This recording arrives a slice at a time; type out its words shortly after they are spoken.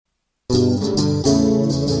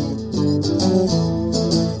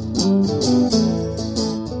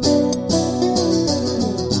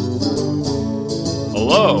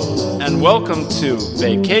welcome to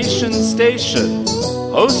Vacation Station,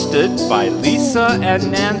 hosted by Lisa and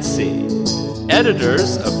Nancy,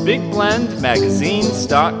 editors of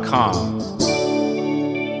BigBlendMagazines.com.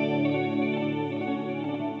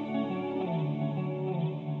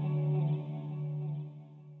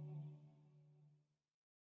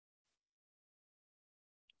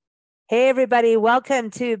 Hey, everybody.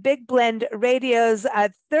 Welcome to Big Blend Radio's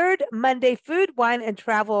third Monday Food, Wine, and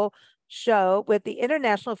Travel show with the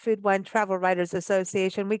International Food, Wine, Travel Writers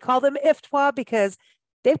Association. We call them IFTWA because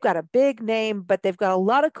they've got a big name, but they've got a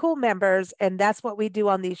lot of cool members, and that's what we do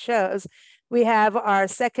on these shows. We have our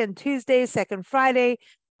second Tuesday, second Friday,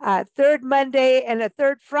 third Monday, and a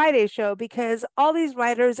third Friday show because all these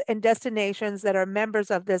writers and destinations that are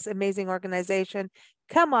members of this amazing organization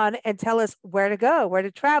come on and tell us where to go, where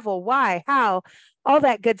to travel, why, how, all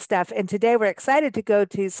that good stuff. And today we're excited to go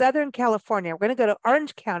to Southern California. We're going to go to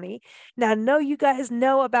Orange County. Now, I know you guys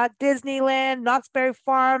know about Disneyland, Knott's Berry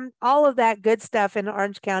Farm, all of that good stuff in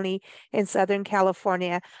Orange County in Southern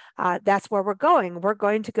California. That's where we're going. We're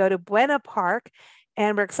going to go to Buena Park,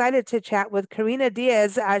 and we're excited to chat with Karina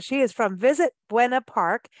Diez. She is from Visit Buena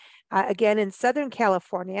Park, again in Southern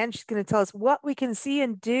California, and she's going to tell us what we can see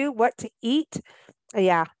and do, what to eat.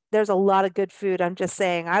 Yeah, there's a lot of good food. I'm just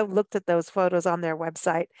saying, I looked at those photos on their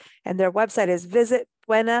website, and their website is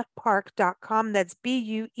visitbuenapark.com. That's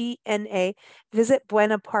Buena,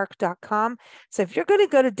 visitbuenapark.com. So if you're going to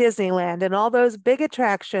go to Disneyland and all those big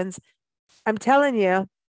attractions, I'm telling you,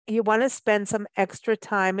 you want to spend some extra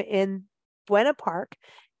time in Buena Park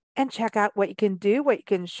and check out what you can do, what you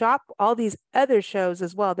can shop, all these other shows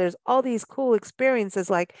as well. There's all these cool experiences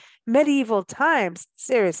like medieval times.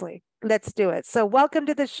 Seriously. Let's do it. So welcome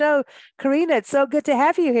to the show, Karina. It's so good to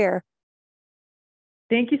have you here.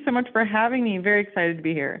 Thank you so much for having me. Very excited to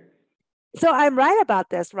be here. So I'm right about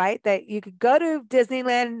this, right? That you could go to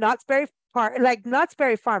Disneyland, Knott's Berry Park, like Knott's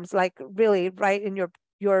Berry Farms, like really right in your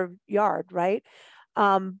yard, right?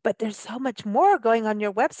 But there's so much more going on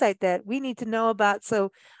your website that we need to know about.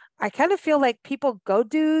 So I kind of feel like people go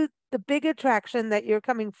do the big attraction that you're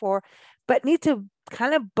coming for, but need to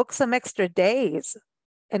kind of book some extra days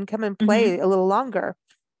and come and play a little longer.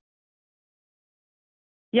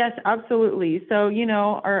 Yes, absolutely. So,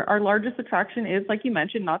 our largest attraction is, like you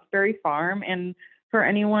mentioned, Knott's Berry Farm. And for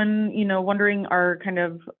anyone, wondering our kind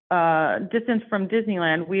of distance from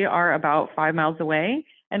Disneyland, we are about 5 miles away.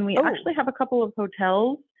 And we actually have a couple of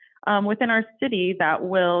hotels within our city that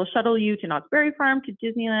will shuttle you to Knott's Berry Farm, to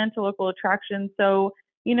Disneyland, to local attractions. So,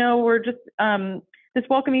 we're just this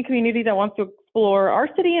welcoming community that wants to explore our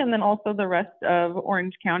city and then also the rest of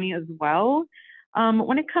Orange County as well.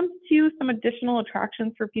 When it comes to some additional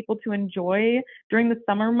attractions for people to enjoy during the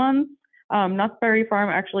summer months, Knott's Berry Farm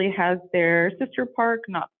actually has their sister park,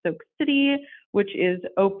 Knott's Soak City, which is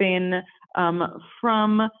open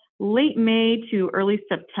from late May to early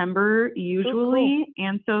September usually. Cool.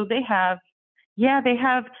 And so they have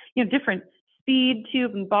different speed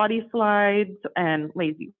tube and body slides and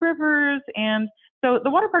lazy rivers. And so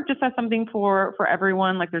the water park just has something for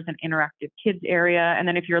everyone. Like there's an interactive kids area. And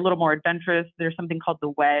then if you're a little more adventurous, there's something called the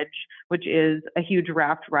Wedge, which is a huge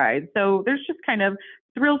raft ride. So there's just kind of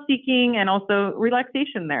thrill seeking and also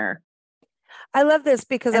relaxation there. I love this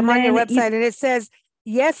because I'm on your website and it says,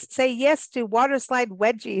 say yes to water slide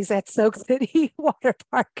wedgies at Soak City Water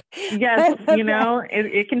Park. Yes,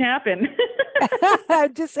 it can happen.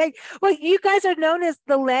 I'm just saying, well, you guys are known as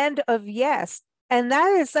the land of yes. And that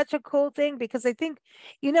is such a cool thing because I think,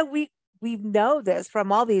 we know this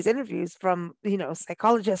from all these interviews from,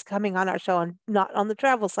 psychologists coming on our show and not on the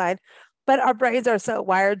travel side, but our brains are so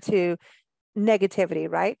wired to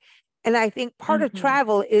negativity, right? And I think part of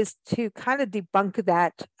travel is to kind of debunk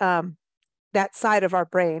that, that side of our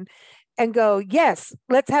brain and go, yes,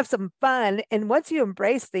 let's have some fun. And once you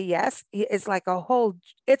embrace the yes, it's like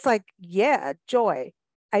joy.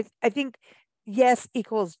 I think yes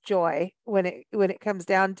equals joy when it comes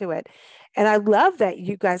down to it. And I love that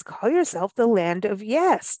you guys call yourself the land of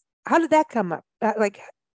yes. How did that come up?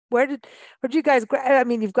 Where did you guys, I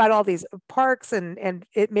mean, you've got all these parks and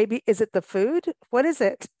is it the food? What is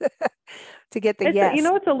it to get the yes?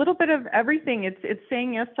 It's a little bit of everything. It's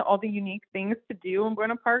saying yes to all the unique things to do in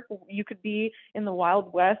Buena Park. You could be in the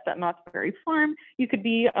Wild West at Knott's Berry Farm. You could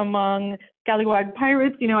be among scallywag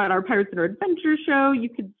pirates, at our Pirates and Adventure show. You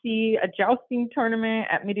could see a jousting tournament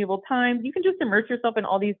at medieval times. You can just immerse yourself in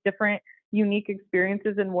all these different unique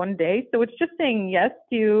experiences in one day. So it's just saying yes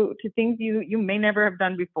to things you may never have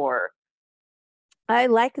done before. I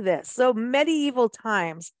like this. So medieval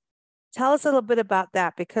times. Tell us a little bit about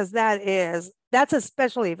that because that's a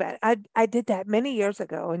special event. I did that many years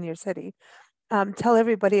ago in your city. tell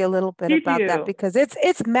everybody a little bit You about that, do. because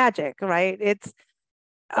it's magic, right? It's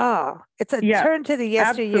a Yes, turn to the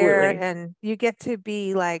yesteryear, absolutely. and you get to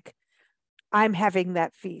be like, I'm having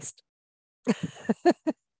that feast.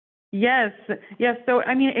 Yes, yes. So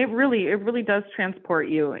I mean, it really does transport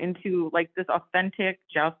you into like this authentic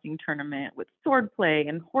jousting tournament with swordplay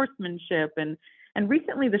and horsemanship, and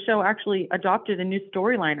recently the show actually adopted a new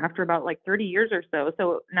storyline after about like 30 years or so.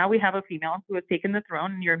 So now we have a female who has taken the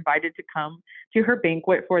throne, and you're invited to come to her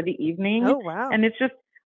banquet for the evening, Oh, wow. and it's just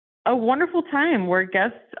a wonderful time where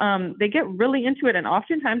guests they get really into it, and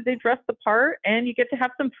oftentimes they dress the part, and you get to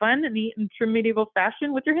have some fun and eat in true medieval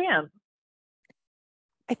fashion with your hands,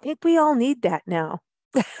 I think we all need that now.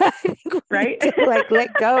 I think we need right? to like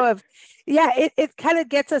let go of, yeah, it kind of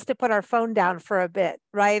gets us to put our phone down for a bit,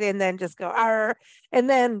 right? And then just go, Arr, and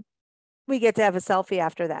then we get to have a selfie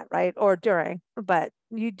after that, right? Or during, but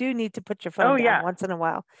you do need to put your phone Oh down yeah. once in a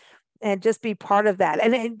while and just be part of that.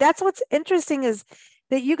 And that's what's interesting is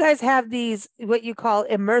that you guys have these, what you call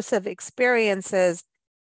immersive experiences.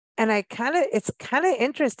 And it's kind of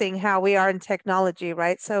interesting how we are in technology,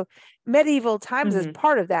 right? So medieval times is Hmm.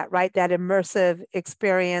 part of that, right? That immersive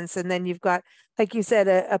experience. And then you've got, like you said,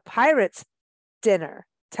 a pirate's dinner.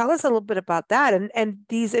 Tell us a little bit about that. And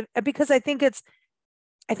these, because I think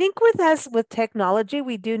with us, with technology,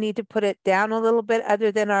 we do need to put it down a little bit,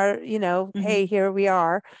 other than our, Hmm. hey, here we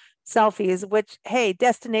are, selfies, which, hey,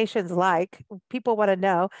 destinations like people want to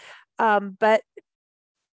know. But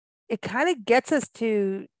it kind of gets us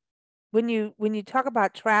to, when you talk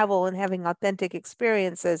about travel and having authentic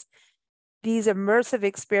experiences, these immersive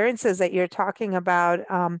experiences that you're talking about,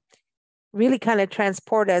 really kind of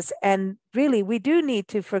transport us. And really, we do need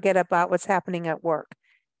to forget about what's happening at work.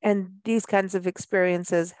 And these kinds of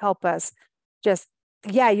experiences help us just,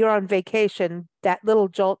 yeah, you're on vacation, that little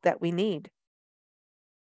jolt that we need.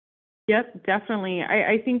 Yep, definitely.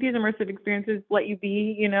 I think these immersive experiences let you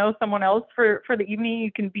be, someone else for the evening.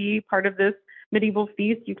 You can be part of this medieval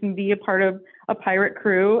feast. You can be a part of a pirate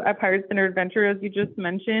crew at Pirates Dinner Adventure, as you just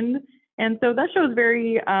mentioned. And so that show is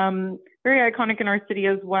very iconic in our city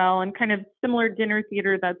as well, and kind of similar dinner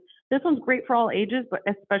theater. This one's great for all ages, but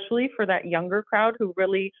especially for that younger crowd who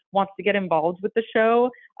really wants to get involved with the show.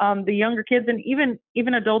 The younger kids, and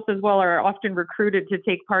even adults as well, are often recruited to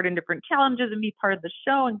take part in different challenges and be part of the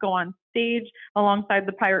show and go on stage alongside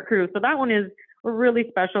the pirate crew. So that one is really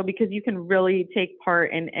special because you can really take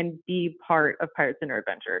part and be part of Pirates Dinner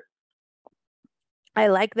Adventure. I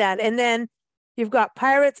like that. And then you've got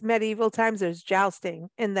pirates, medieval times, there's jousting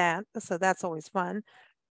in that. So that's always fun.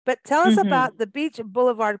 But tell us Hmm. about the Beach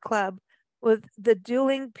Boulevard Club with the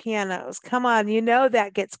dueling pianos. Come on, you know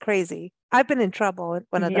that gets crazy. I've been in trouble at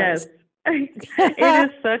one of Yes, those. it is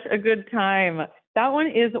such a good time. That one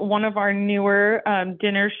is one of our newer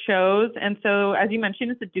dinner shows. And so, as you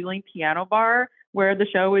mentioned, it's a dueling piano bar where the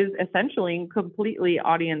show is essentially completely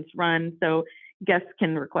audience run. So, guests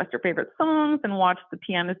can request their favorite songs and watch the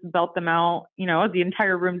pianist belt them out, as the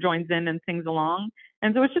entire room joins in and sings along.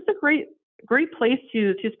 And so, it's just a great place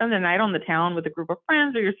to spend the night on the town with a group of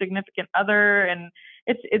friends or your significant other. And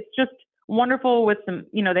it's just wonderful with some,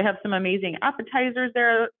 they have some amazing appetizers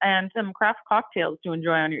there and some craft cocktails to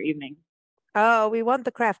enjoy on your evening. Oh, we want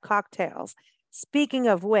the craft cocktails. Speaking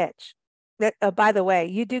of which, that by the way,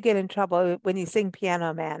 you do get in trouble when you sing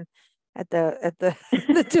Piano Man at the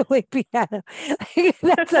the dueling piano.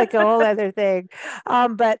 That's like a whole other thing.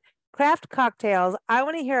 But craft cocktails, I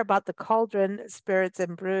want to hear about the Cauldron Spirits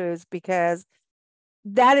and Brews, because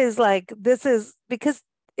that is like, this is because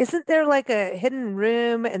isn't there like a hidden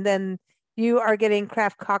room, and then you are getting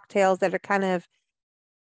craft cocktails that are kind of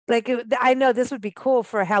like, I know this would be cool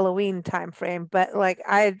for a Halloween time frame, but like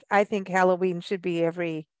I think Halloween should be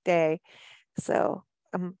every day. So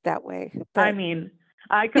I'm that way. I But mean,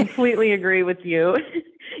 I completely agree with you.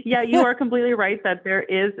 Yeah, you are completely right that there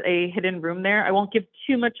is a hidden room there. I won't give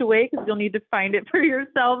too much away because you'll need to find it for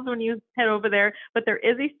yourselves when you head over there. But there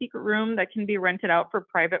is a secret room that can be rented out for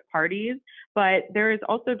private parties. But there is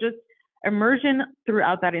also just immersion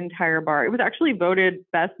throughout that entire bar. It was actually voted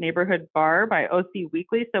best neighborhood bar by OC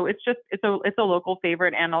Weekly. So it's a local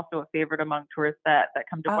favorite and also a favorite among tourists that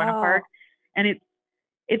come to Buena Park. oh, And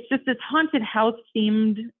it's just this haunted house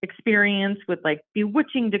themed experience with like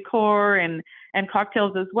bewitching decor and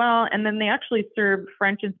cocktails as well. And then they actually serve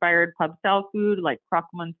French inspired pub style food like croque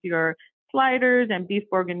monsieur sliders and beef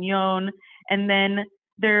bourguignon. And then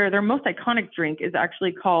their most iconic drink is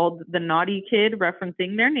actually called the Naughty Kid,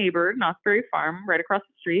 referencing their neighbor, Knott's Farm, right across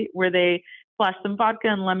the street, where they splash some vodka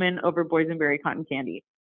and lemon over boysenberry cotton candy.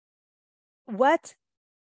 what?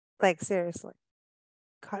 Like seriously,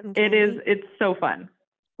 cotton It is candy it's so fun.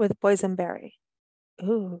 with boysenberry.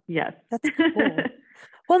 Ooh, Yes. that's cool.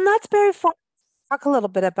 Well, Knott's Berry Farm, talk a little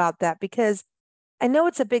bit about that because I know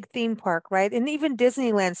it's a big theme park, right? And even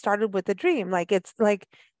Disneyland started with a dream. Like it's like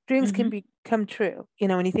dreams can Hmm. become true,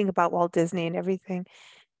 when you think about Walt Disney and everything.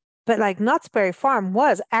 But like Knott's Berry Farm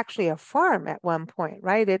was actually a farm at one point,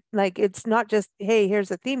 right? It's not just, hey,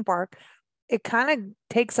 here's a theme park. It kind of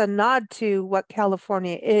takes a nod to what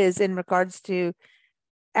California is in regards to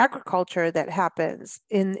agriculture that happens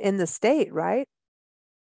in the state, right?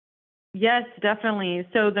 Yes, definitely.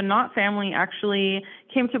 So the Knott family actually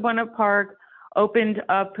came to Buena Park, opened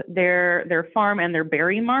up their farm and their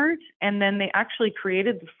berry mart, and then they actually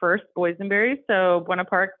created the first boysenberry. So Buena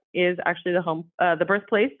Park is actually the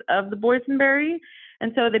birthplace of the boysenberry,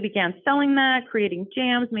 and so they began selling that, creating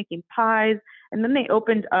jams, making pies, and then they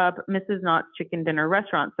opened up Mrs. Knott's Chicken Dinner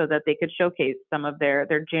Restaurant so that they could showcase some of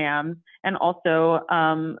their jams and also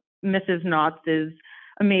Mrs. Knott's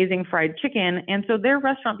amazing fried chicken. And so their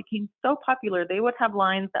restaurant became so popular, they would have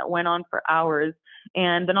lines that went on for hours.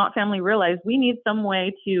 And the Knott family realized we need some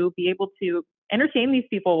way to be able to entertain these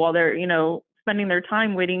people while they're, spending their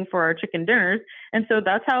time waiting for our chicken dinners. And so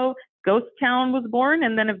that's how Ghost Town was born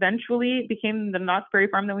and then eventually became the Knott's Berry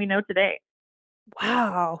Farm that we know today.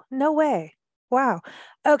 Wow, no way. Wow.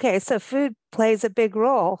 Okay, so food plays a big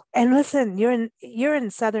role. And listen, you're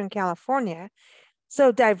in Southern California,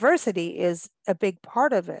 so diversity is a big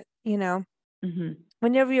part of it, Hmm.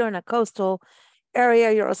 Whenever you're in a coastal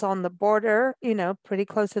area, you're also on the border, pretty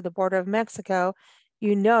close to the border of Mexico,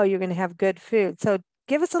 you're going to have good food. So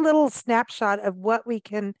give us a little snapshot of what we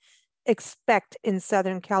can expect in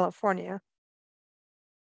Southern California.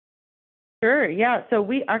 Sure. Yeah. So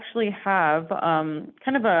we actually have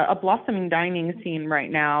kind of a blossoming dining scene right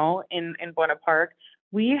now in Buena Park.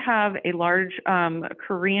 We have a large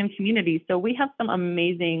Korean community. So we have some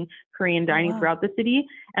amazing Korean Oh, dining wow. throughout the city.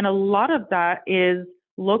 And a lot of that is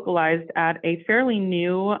localized at a fairly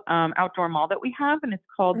new outdoor mall that we have, and it's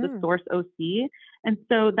called the Mm. Source OC. And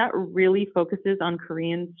so that really focuses on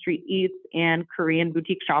Korean street eats and Korean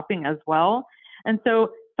boutique shopping as well. And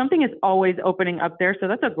so something is always opening up there. So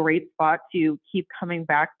that's a great spot to keep coming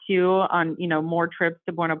back to on, more trips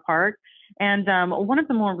to Buena Park. And one of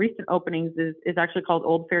the more recent openings is actually called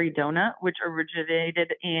Old Fairy Donut, which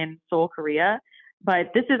originated in Seoul, Korea.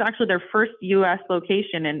 But this is actually their first US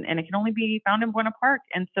location and it can only be found in Buena Park.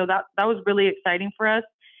 And so that was really exciting for us.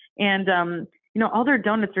 And all their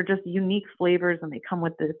donuts are just unique flavors and they come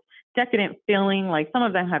with this decadent filling. Like some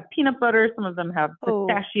of them have peanut butter, some of them have Oh,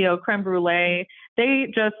 pistachio, creme brulee.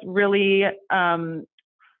 They just really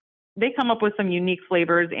they come up with some unique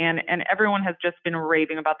flavors and everyone has just been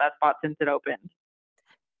raving about that spot since it opened.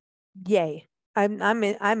 yay. I'm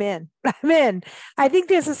in. I'm in. I'm in. I think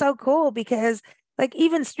this is so cool because like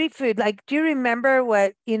even street food, like do you remember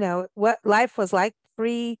what life was like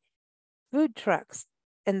pre food trucks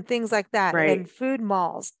and things like that and Right. food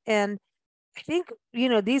malls? And I think,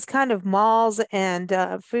 these kind of malls and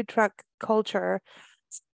food truck culture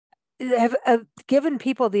have given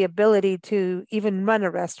people the ability to even run a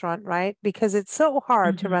restaurant, right? Because it's so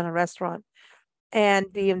hard to run Hmm. a restaurant and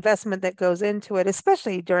the investment that goes into it,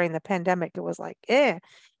 especially during the pandemic, it was like, eh.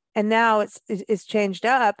 And now it's changed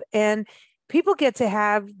up and people get to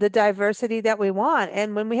have the diversity that we want.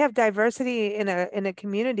 And when we have diversity in a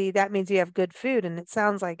community, that means you have good food. And it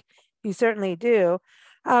sounds like you certainly do.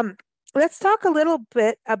 Um, let's talk a little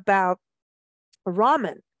bit about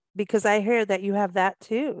ramen because I hear that you have that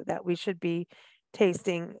too that we should be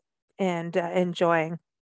tasting and enjoying.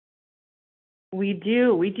 We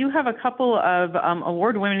do. We do have a couple of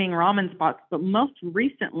award-winning ramen spots, but most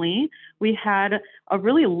recently we had a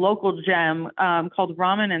really local gem called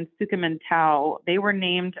Ramen and Tao. They were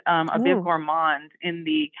named a Vive Ooh. Gourmand in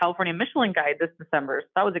the California Michelin Guide this December. So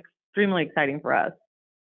that was extremely exciting for us.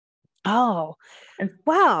 Oh, And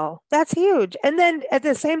wow, that's huge. And then at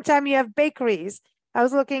the same time, you have bakeries. I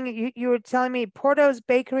was looking, you were telling me Porto's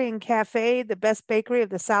Bakery and Cafe, the best bakery of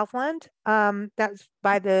the Southland. That's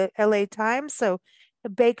by the LA Times. So the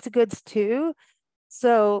baked goods too.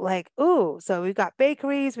 So like, ooh, so we've got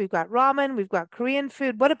bakeries, we've got ramen, we've got Korean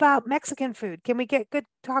food. What about Mexican food? Can we get good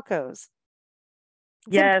tacos?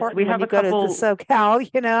 It's yes, we important when have you a go to the couple. SoCal,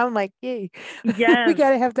 I'm like, yay, we Yes,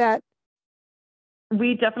 got to have that.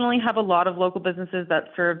 we definitely have a lot of local businesses that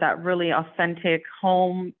serve that really authentic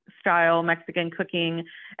home style Mexican cooking.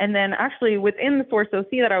 And then actually within the Source OC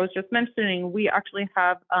that I was just mentioning, we actually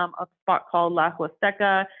have a spot called La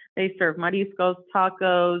Huasteca. They serve mariscos,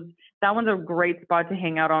 tacos. That one's a great spot to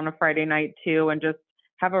hang out on a Friday night too and just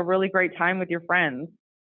have a really great time with your friends.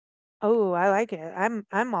 Oh, I like it.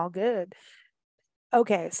 I'm all good.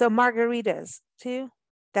 Okay, so margaritas too.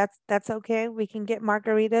 That's okay. We can get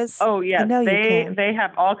margaritas. Oh I yes, know you can. they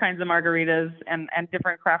have all kinds of margaritas and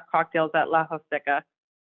different craft cocktails at La Josteca.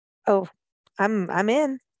 Oh, I'm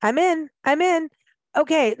in. I'm in. I'm in.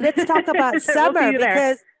 Okay, let's talk about We'll see summer you there.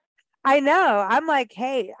 because I know I'm like,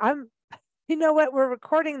 hey, you know what? We're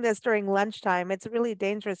recording this during lunchtime. It's really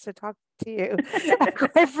dangerous to talk to you,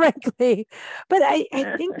 quite frankly. But I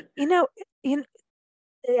think, the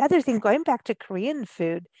other thing, going back to Korean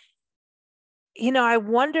food, I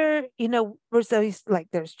wonder, there's always like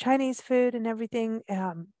there's Chinese food and everything.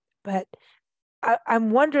 But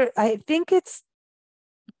I think it's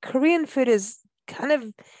Korean food is kind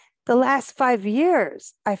of the last 5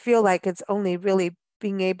 years. I feel like it's only really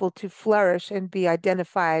being able to flourish and be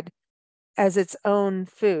identified as its own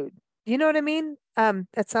food. You know what I mean?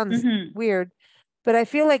 That sounds Hmm. weird, but I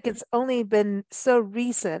feel like it's only been so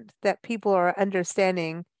recent that people are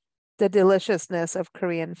understanding the deliciousness of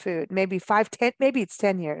Korean food. Maybe 5, 10, maybe it's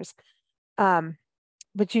 10 years. Um,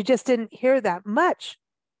 but you just didn't hear that much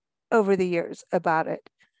over the years about it.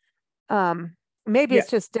 Maybe Yeah. it's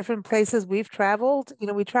just different places we've traveled.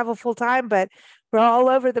 We travel full time, but we're all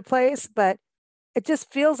over the place. But it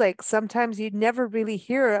just feels like sometimes you never really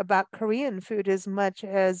hear about Korean food as much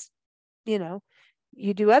as, you know,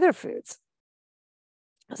 you do other foods.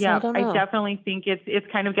 So I Yeah, don't I know. definitely think it's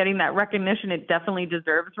kind of getting that recognition it definitely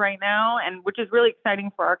deserves right now, and which is really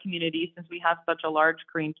exciting for our community since we have such a large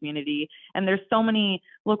Korean community. And there's so many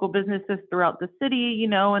local businesses throughout the city,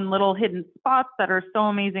 and little hidden spots that are so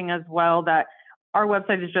amazing as well that our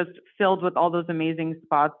website is just filled with all those amazing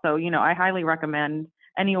spots. So, I highly recommend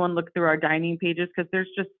anyone look through our dining pages because there's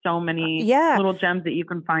just so many Yeah. little gems that you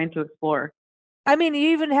can find to explore. I mean, you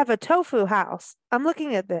even have a tofu house. I'm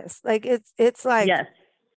looking at this. Like it's like Yes,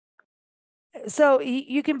 so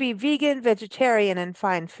you can be vegan, vegetarian, and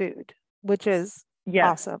find food, which is yes.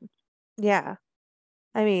 awesome. Yeah.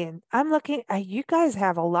 I mean, I'm looking, you guys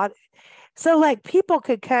have a lot. So like people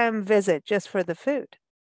could come visit just for the food,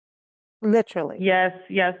 literally. Yes,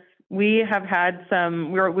 yes. We have had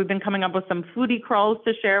we've been coming up with some foodie crawls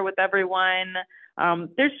to share with everyone.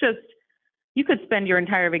 There's just, you could spend your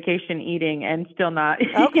entire vacation eating and still not,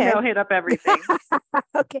 Okay. hit up everything.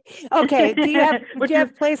 Okay. Okay. Do Which you is,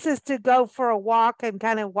 have places to go for a walk and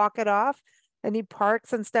kind of walk it off? Any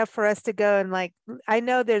parks and stuff for us to go and like I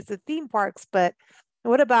know there's the theme parks, but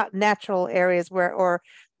what about natural areas or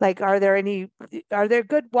like are there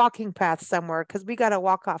good walking paths somewhere? Because we gotta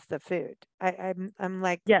walk off the food. I'm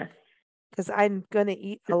like, yes. because I'm gonna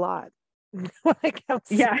eat a lot when it comes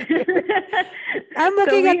Yeah. here. I'm So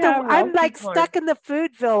looking we at have I'm Ralph like Decor. stuck in the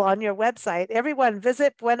foodville on your website. Everyone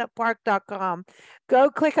visit buenapark.com. Go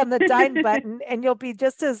click on the dine button and you'll be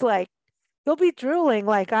just as like, you'll be drooling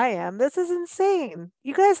like I am. This is insane.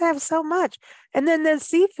 You guys have so much. And then there's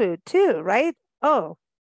seafood too, right? Oh,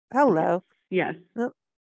 Yes. hello. Yes. Oh,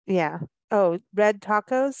 yeah. Oh, red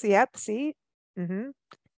tacos. Yep. See? Mm-hmm.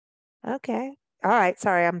 Okay. All right.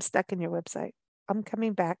 Sorry, I'm stuck in your website. I'm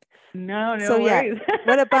coming back. No, So no yeah, worries.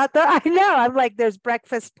 what about the I know, I'm like there's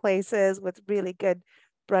breakfast places with really good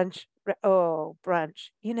brunch. Oh, brunch.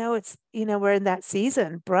 We're in that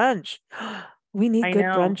season. Brunch. We need I good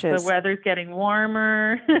know. The brunches. weather's getting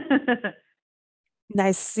warmer.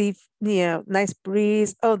 Nice nice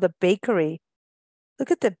breeze. Oh, the bakery. Look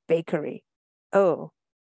at the bakery. Oh,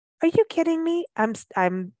 are you kidding me?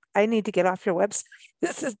 I need to get off your website.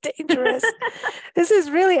 This is dangerous. This is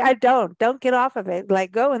really, I don't get off of it.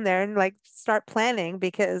 Like go in there and like start planning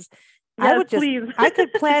because Yes, please. I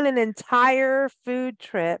could plan an entire food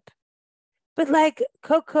trip, but like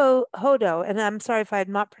Coco Hodo, and I'm sorry if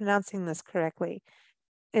I'm not pronouncing this correctly.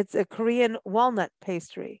 It's a Korean walnut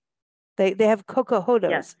pastry. They have Coco Yes.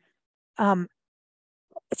 Hodos. Um,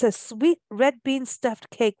 it's a sweet red bean stuffed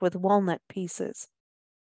cake with walnut pieces.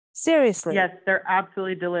 Seriously, Yes, they're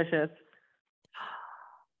absolutely delicious.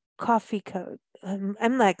 coffee code.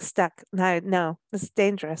 I'm like stuck. No, no, this is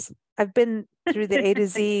dangerous. I've been through the A to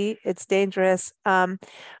Z. It's dangerous. But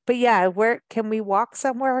yeah, where can we walk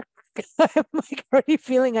somewhere? I'm like already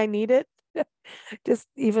feeling I need it. Just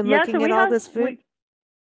even Yeah, so looking at all this food.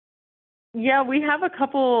 we have a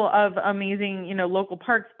couple of amazing, local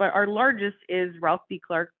parks, but our largest is Ralph B.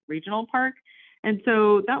 Clark Regional Park. And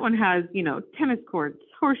so that one has, tennis courts,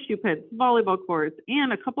 horseshoe pits, volleyball courts,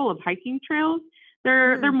 and a couple of hiking trails.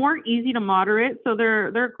 They're Mm, more easy to moderate, so they're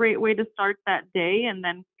a great way to start that day and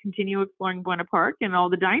then continue exploring Buena Park and all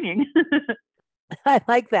the dining. I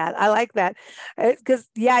like that. I like that. Because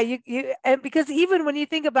yeah, you and because even when you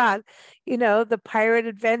think about, the pirate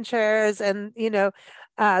adventures and,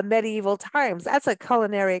 medieval times, that's a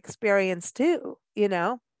culinary experience too,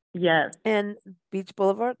 Yes. and Beach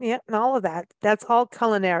Boulevard, yeah, and all of that. That's all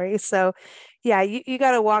culinary. So, yeah, you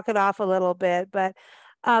got to walk it off a little bit. But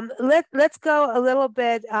let's go a little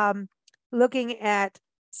bit looking at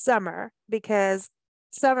summer, because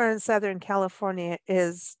summer in Southern California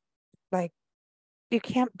is like you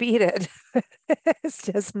can't beat it. It's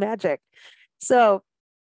just magic. So,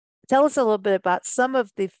 tell us a little bit about some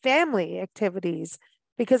of the family activities,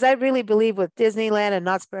 because I really believe with Disneyland and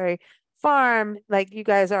Knott's Berry Farm, like you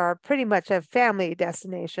guys are pretty much a family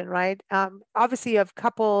destination, right? Obviously, you have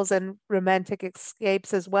couples and romantic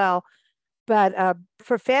escapes as well. But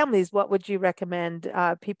for families, what would you recommend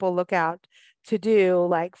people look out to do,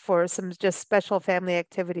 like for some just special family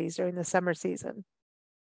activities during the summer season?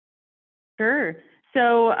 Sure.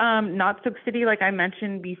 So, Not Soak City, like I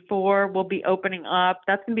mentioned before, will be opening up.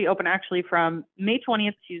 That's going to be open actually from May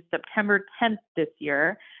 20th to September 10th this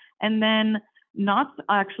year. And then Knott's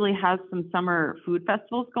actually has some summer food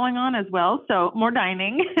festivals going on as well. So, more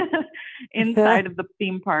dining inside of the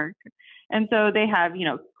theme park. And so they have,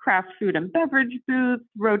 craft food and beverage booths,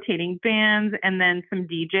 rotating bands, and then some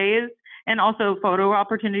DJs, and also photo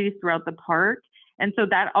opportunities throughout the park. And so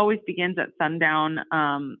that always begins at sundown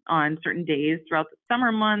on certain days throughout the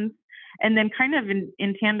summer months. And then kind of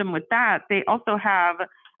in tandem with that, they also have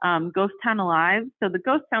Ghost Town Alive. So the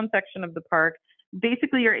Ghost Town section of the park,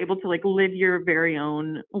 basically you're able to like live your very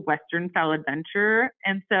own Western style adventure.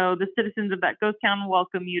 And so the citizens of that ghost town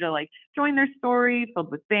welcome you to like join their story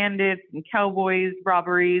filled with bandits and cowboys,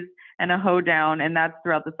 robberies, and a hoedown. And that's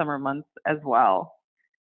throughout the summer months as well.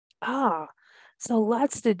 Ah, so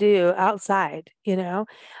lots to do outside, you know.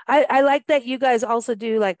 I like that you guys also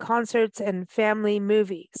do like concerts and family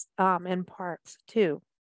movies in parks too.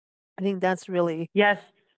 I think that's really Yes.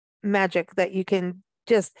 magic that you can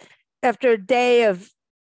just after a day of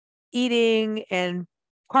eating and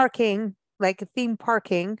parking, like theme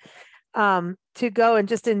parking, to go and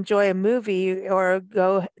just enjoy a movie or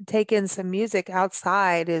go take in some music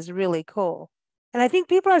outside is really cool. And I think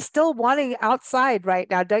people are still wanting outside right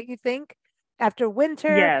now, don't you think? After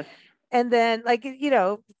winter, Yes. and then like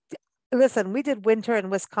listen, we did winter in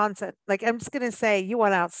Wisconsin. Like I'm just gonna say, you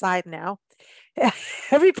want outside now.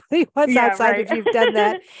 Everybody wants Yeah, outside right. if you've done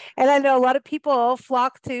that. And I know a lot of people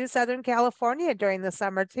flock to Southern California during the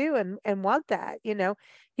summer too and want that, you know.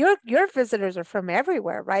 Your visitors are from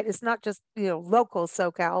everywhere, right? It's not just, local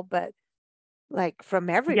SoCal, but like from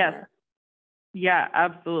Yes. everywhere. Yeah,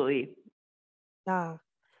 absolutely. Ah,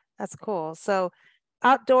 that's cool. So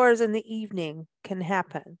outdoors in the evening can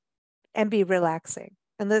happen and be relaxing.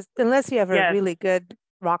 Unless you have a Yes. really good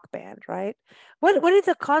rock band, right? What are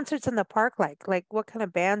the concerts in the park like? Like what kind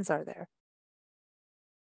of bands are there?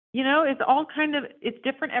 It's all it's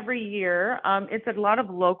different every year. It's a lot of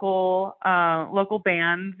local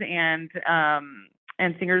bands and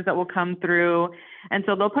singers that will come through. And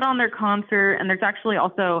so they'll put on their concert, and there's actually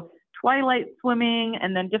also twilight swimming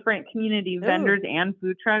and then different community Ooh, vendors and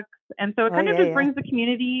food trucks. And so it oh kind of yeah, just yeah. brings the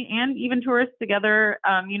community and even tourists together,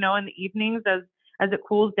 in the evenings as it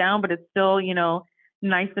cools down, but it's still,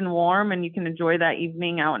 nice and warm, and you can enjoy that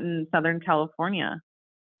evening out in Southern California.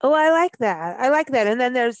 Oh, I like that. I like that. And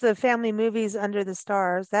then there's the family movies under the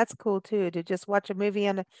stars. That's cool too, to just watch a movie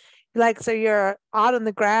and like so you're out on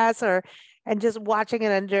the grass or and just watching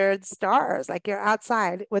it under the stars, like you're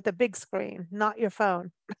outside with a big screen, not your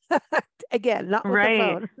phone. Again, not with the Right.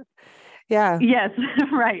 phone. Yeah. Yes,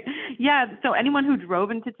 right. Yeah, so anyone who drove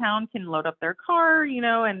into town can load up their car,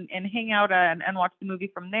 and hang out and watch the movie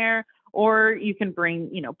from there. Or you can bring,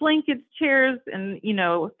 blankets, chairs, and,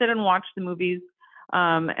 sit and watch the movies.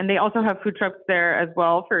 And they also have food trucks there as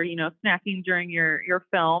well for, snacking during your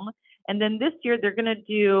film. And then this year they're going to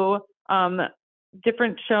do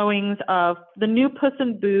different showings of the new Puss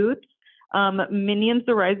in Boots, Minions: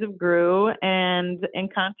 The Rise of Gru, and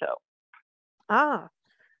Encanto. Ah,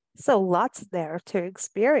 so lots there to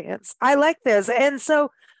experience. I like this. And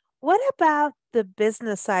so what about the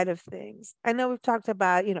business side of things? I know we've talked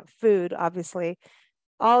about, food, obviously,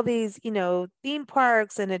 all these, theme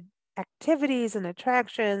parks and activities and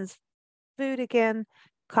attractions, food again,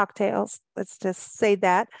 cocktails. Let's just say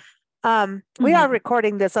that. We are Mhm.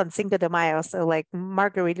 recording this on Cinco de Mayo, so like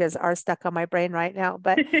margaritas are stuck on my brain right now,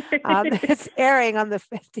 but it's airing on the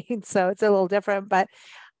 15th, so it's a little different. But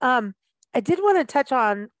um, I did want to touch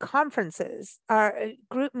on conferences or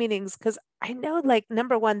group meetings because I know, like,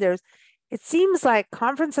 number one, it seems like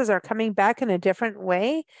conferences are coming back in a different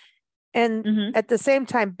way. And Mhm. at the same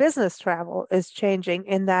time, business travel is changing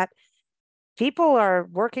in that people are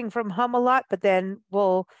working from home a lot, but then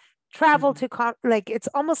will travel to like it's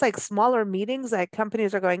almost like smaller meetings, like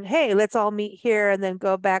companies are going, hey, let's all meet here and then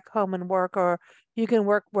go back home and work, or you can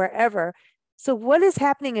work wherever. So what is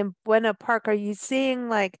happening in Buena Park? Are you seeing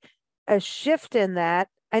like a shift in that?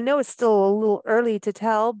 I know it's still a little early to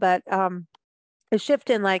tell, but a shift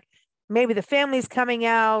in like maybe the family's coming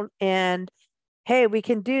out and hey, we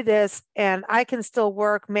can do this and I can still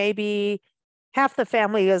work. Maybe half the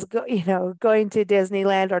family is going to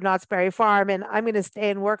Disneyland or Knott's Berry Farm, and I'm going to stay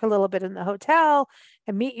and work a little bit in the hotel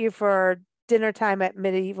and meet you for dinner time at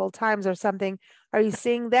medieval times or something. Are you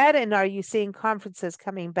seeing that? And are you seeing conferences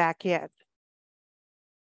coming back in?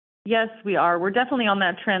 Yes, we are. We're definitely on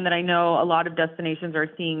that trend that I know a lot of destinations are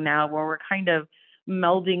seeing now, where we're kind of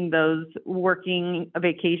melding those working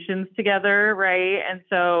vacations together, right? And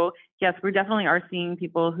so, yes, we definitely are seeing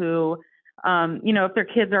people who, if their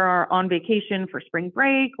kids are on vacation for spring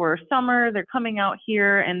break or summer, they're coming out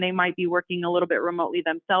here and they might be working a little bit remotely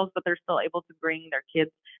themselves, but they're still able to bring their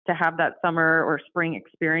kids to have that summer or spring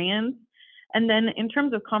experience. And then in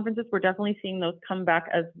terms of conferences, we're definitely seeing those come back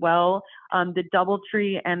as well. The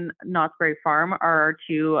DoubleTree and Knott's Berry Farm are our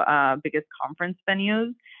two biggest conference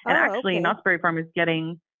venues. And actually, okay. Knott's Berry Farm is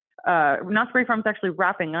actually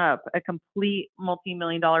wrapping up a complete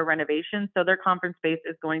multi-million-dollar renovation. So their conference space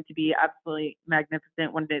is going to be absolutely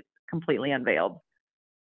magnificent when it's completely unveiled.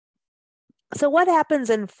 So what happens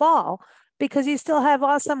in fall? Because you still have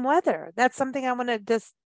awesome weather. That's something I want to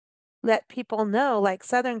just let people know, like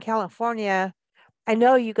Southern California. I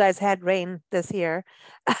know you guys had rain this year.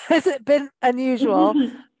 Has it been unusual?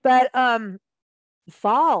 But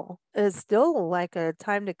fall is still like a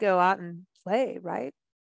time to go out and play, right?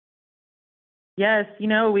 Yes,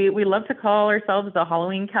 we love to call ourselves the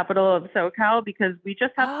Halloween capital of SoCal because we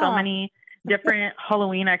just have so many different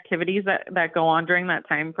Halloween activities that go on during that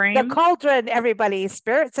time frame. The cauldron, everybody,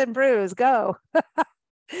 spirits and brews, go.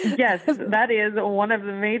 Yes, that is one of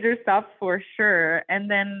the major stops for sure. And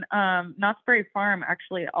then Knott's Berry Farm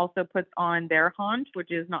actually also puts on their haunt,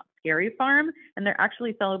 which is Knott's Scary Farm, and they're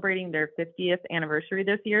actually celebrating their 50th anniversary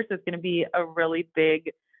this year. So it's going to be a really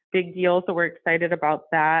big deal. So we're excited about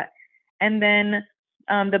that. And then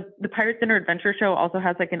the Pirates Dinner Adventure Show also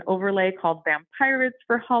has like an overlay called Vampirates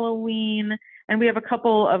for Halloween. And we have a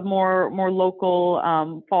couple of more local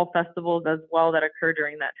fall festivals as well that occur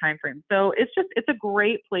during that time frame. So it's a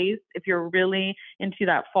great place if you're really into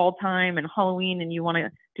that fall time and Halloween and you want to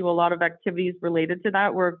do a lot of activities related to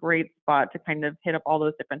that. We're a great spot to kind of hit up all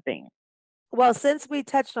those different things. Well, since we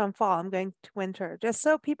touched on fall, I'm going to winter, just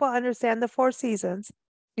so people understand the 4 seasons.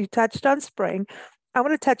 You touched on spring. I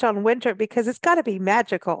want to touch on winter because it's got to be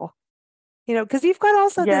magical. Because you've got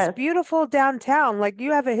also this beautiful downtown, like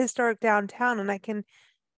you have a historic downtown, and I can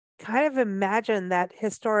kind of imagine that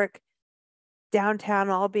historic downtown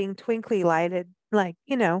all being twinkly lighted, like,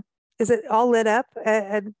 is it all lit up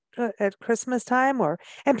at Christmas time?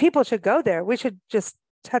 And people should go there. We should just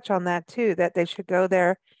touch on that too, that they should go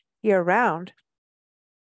there year round.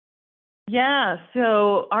 Yeah,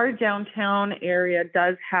 so our downtown area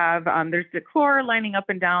does have, there's decor lining up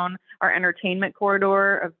and down our entertainment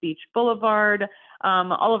corridor of Beach Boulevard.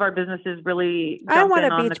 All of our businesses really jump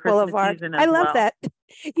in on the Christmas season as well. I love that.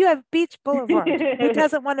 You have Beach Boulevard. Who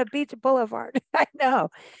doesn't want a Beach Boulevard? I know.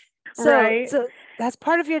 So that's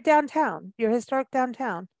part of your downtown, your historic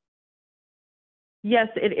downtown. Yes,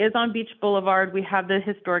 it is on Beach Boulevard. We have the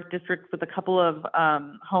historic district with a couple of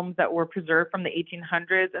homes that were preserved from the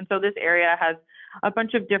 1800s. And so this area has a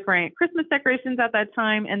bunch of different Christmas decorations at that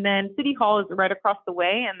time. And then City Hall is right across the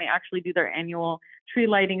way, and they actually do their annual tree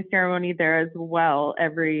lighting ceremony there as well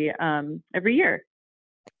every year.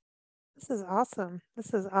 This is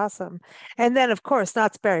awesome. And then, of course,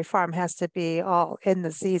 Knott's Berry Farm has to be all in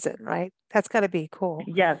the season, right? That's got to be cool.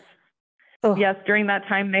 Yes. Oh. Yes, during that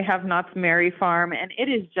time they have Knott's Merry Farm, and it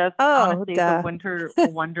is just honestly the winter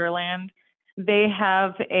wonderland. They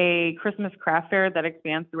have a Christmas craft fair that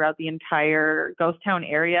expands throughout the entire ghost town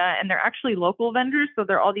area, and they're actually local vendors, so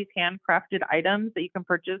they're all these handcrafted items that you can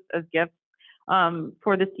purchase as gifts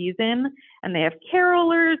for the season. And they have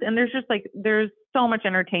carolers, and there's so much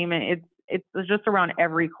entertainment. It's just around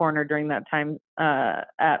every corner during that time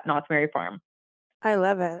at Knott's Merry Farm. I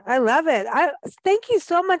love it. Thank you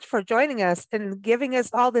so much for joining us and giving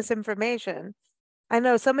us all this information. I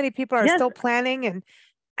know so many people are still planning, and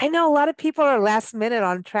I know a lot of people are last minute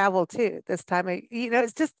on travel too this time.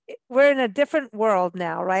 It's just, we're in a different world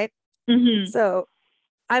now, right? Mm-hmm. So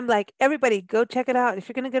I'm like, everybody go check it out. If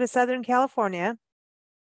you're going to go to Southern California,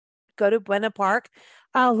 go to Buena Park.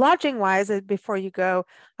 Lodging wise, before you go,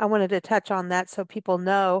 I wanted to touch on that so people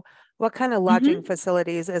know what kind of lodging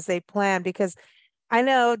facilities as they plan, because I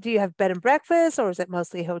know, do you have bed and breakfast, or is it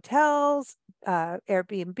mostly hotels,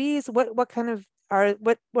 Airbnbs? What kind of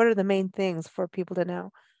what are the main things for people to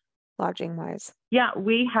know lodging wise? Yeah,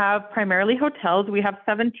 we have primarily hotels. We have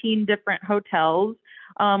 17 different hotels.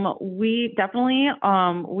 We definitely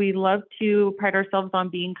we love to pride ourselves on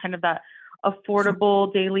being kind of that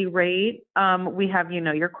affordable daily rate. We have,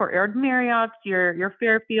 your Courtyard Marriott's, your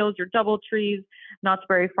Fairfields, your DoubleTrees, Knott's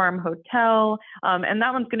Berry Farm Hotel, and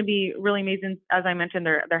that one's going to be really amazing. As I mentioned,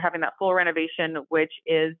 they're having that full renovation, which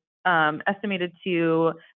is estimated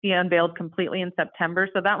to be unveiled completely in September.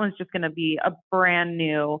 So that one's just going to be a brand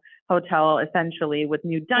new hotel, essentially, with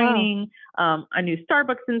new dining, a new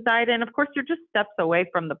Starbucks inside, and of course, you're just steps away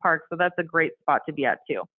from the park. So that's a great spot to be at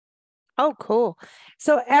too. Oh, cool.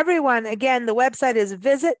 So everyone, again, the website is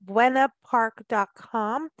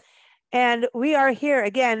visitbuenapark.com. And we are here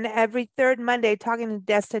again every third Monday talking to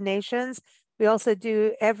destinations. We also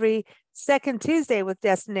do every second Tuesday with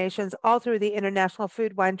destinations all through the International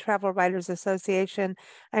Food, Wine, Travel Writers Association.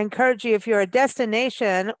 I encourage you, if you're a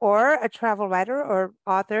destination or a travel writer or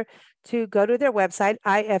author, to go to their website,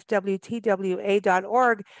 ifwtwa.org.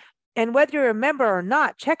 And whether you're a member or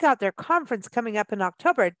not, check out their conference coming up in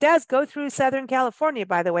October. It does go through Southern California,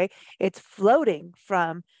 by the way. It's floating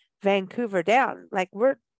from Vancouver down. Like,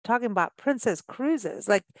 we're talking about Princess Cruises.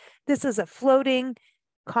 Like, this is a floating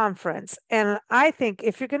conference. And I think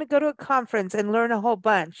if you're going to go to a conference and learn a whole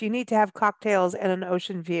bunch, you need to have cocktails and an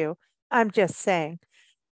ocean view. I'm just saying.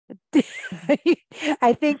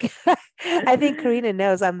 I think Karina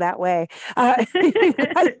knows I'm that way.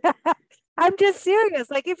 I'm just serious.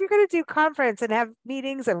 Like, if you're going to do conference and have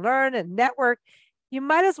meetings and learn and network, you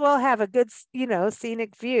might as well have a good,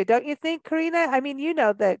 scenic view. Don't you think, Karina? I mean,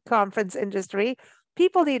 the conference industry,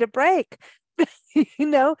 people need a break,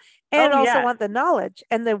 and also want the knowledge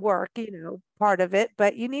and the work, part of it,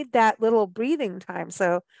 but you need that little breathing time.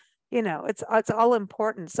 So, it's all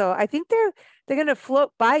important. So I think they're going to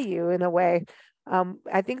float by you in a way.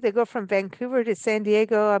 I think they go from Vancouver to San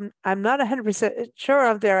Diego. I'm not 100% sure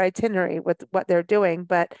of their itinerary with what they're doing,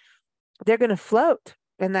 but they're going to float,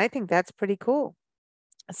 and I think that's pretty cool.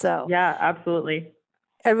 So yeah, absolutely.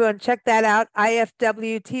 Everyone, check that out,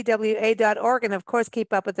 ifwtwa.org, and of course,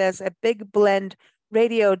 keep up with us at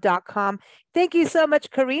bigblendradio.com. Thank you so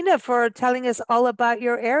much, Karina, for telling us all about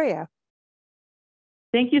your area.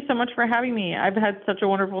 Thank you so much for having me. I've had such a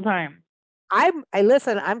wonderful time.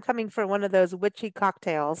 Listen, I'm coming for one of those witchy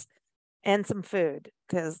cocktails and some food,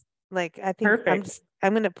 because I think Perfect.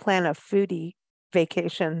 I'm going to plan a foodie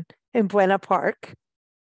vacation in Buena Park.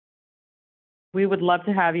 We would love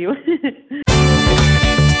to have you.